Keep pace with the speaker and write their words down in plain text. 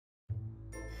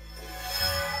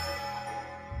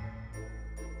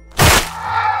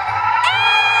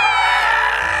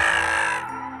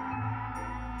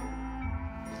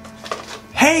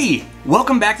Hey!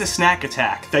 Welcome back to Snack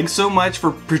Attack. Thanks so much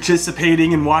for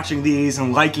participating and watching these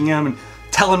and liking them and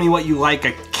telling me what you like.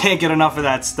 I can't get enough of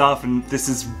that stuff, and this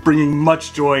is bringing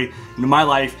much joy into my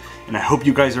life, and I hope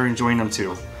you guys are enjoying them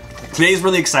too. Today is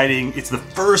really exciting. It's the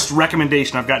first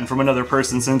recommendation I've gotten from another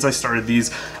person since I started these.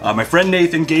 My friend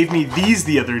Nathan gave me these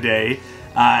the other day.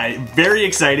 Very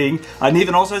exciting.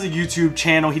 Nathan also has a YouTube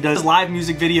channel. He does live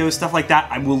music videos, stuff like that.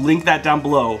 I will link that down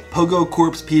below. Pogo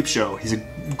Corpse Peep Show. He's a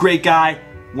great guy,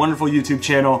 wonderful YouTube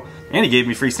channel, and he gave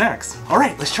me free snacks. All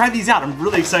right, let's try these out. I'm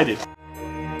really excited.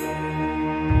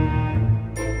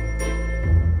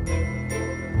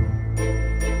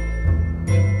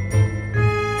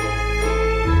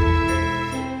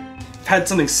 Had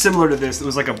something similar to this. It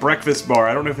was like a breakfast bar.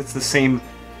 I don't know if it's the same.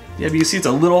 Yeah, but you see it's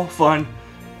a little fun,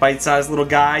 bite-sized little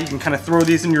guy. You can kind of throw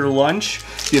these in your lunch.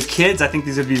 If you have kids, I think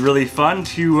these would be really fun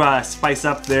to spice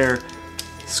up their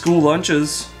school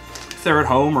lunches if they're at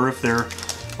home or if they're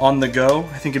on the go.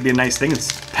 I think it'd be a nice thing.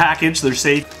 It's packaged, they're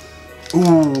safe.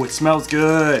 Ooh, it smells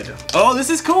good. Oh, this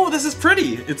is cool, this is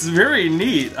pretty. It's very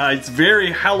neat. It's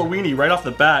very Halloween-y right off the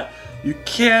bat. You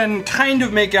can kind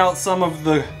of make out some of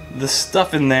the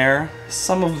stuff in there.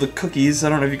 Some of the cookies, I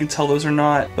don't know if you can tell those or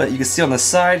not, but you can see on the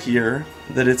side here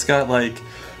that it's got like,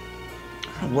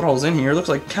 what all's in here? It looks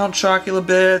like Count Chocula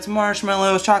bits,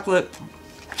 marshmallows, chocolate.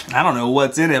 I don't know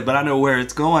what's in it, but I know where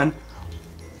it's going.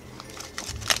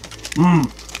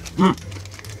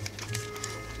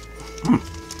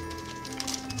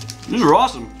 These are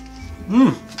awesome.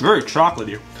 Very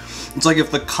chocolatey. It's like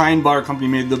if the Kind Bar company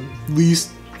made the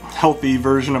least healthy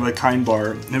version of a Kind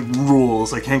Bar. It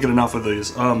rules. I can't get enough of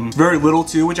these. Very little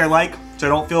too, which I like, so I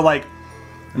don't feel like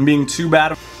I'm being too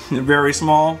bad. They're very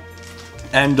small.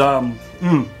 And I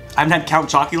haven't had Count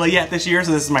Chocula yet this year,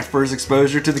 so this is my first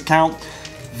exposure to the Count.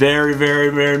 Very, very,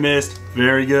 very missed.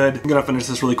 Very good. I'm gonna finish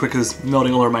this really quick because it's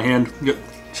melting all over my hand. Get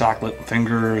chocolate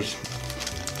fingers.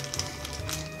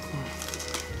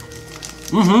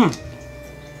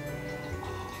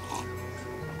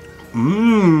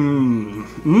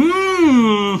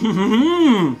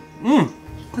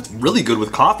 That's really good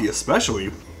with coffee,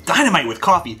 especially. Dynamite with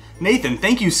coffee. Nathan,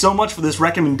 thank you so much for this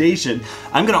recommendation.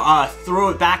 I'm gonna throw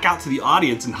it back out to the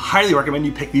audience and highly recommend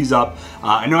you pick these up.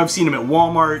 I know I've seen them at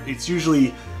Walmart. It's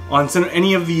usually on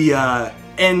any of the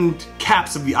end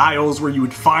caps of the aisles where you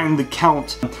would find the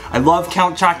Count. I love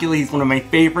Count Chocula. He's one of my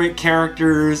favorite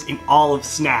characters in all of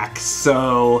snacks.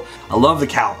 So I love the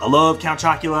Count. I love Count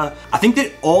Chocula. I think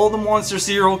that all the Monster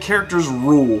cereal characters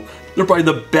rule. They're probably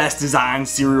the best designed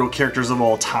cereal characters of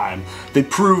all time. They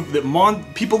prove that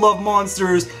people love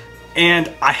monsters,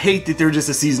 and I hate that they're just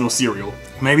a seasonal cereal.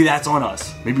 Maybe that's on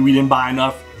us. Maybe we didn't buy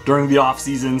enough during the off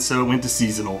season, so it went to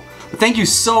seasonal. But thank you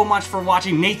so much for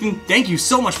watching. Nathan, thank you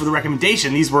so much for the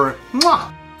recommendation. These were,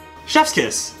 mwah, chef's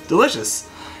kiss, delicious.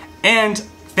 And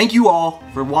thank you all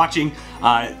for watching.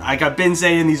 Like I've been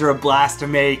saying, these are a blast to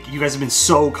make. You guys have been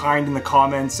so kind in the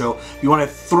comments, so if you want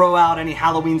to throw out any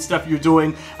Halloween stuff you're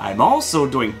doing, I'm also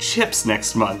doing chips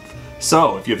next month.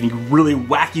 So if you have any really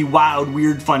wacky, wild,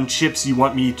 weird, fun chips you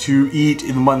want me to eat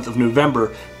in the month of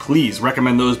November, please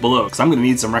recommend those below, because I'm going to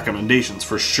need some recommendations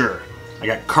for sure. I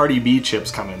got Cardi B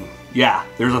chips coming. Yeah,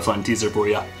 there's a fun teaser for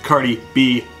you. Cardi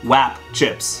B WAP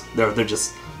chips. They're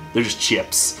just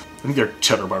chips. I think they're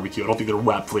cheddar barbecue. I don't think they're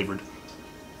WAP flavored.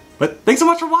 But thanks so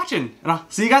much for watching, and I'll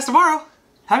see you guys tomorrow.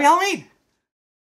 Happy Halloween!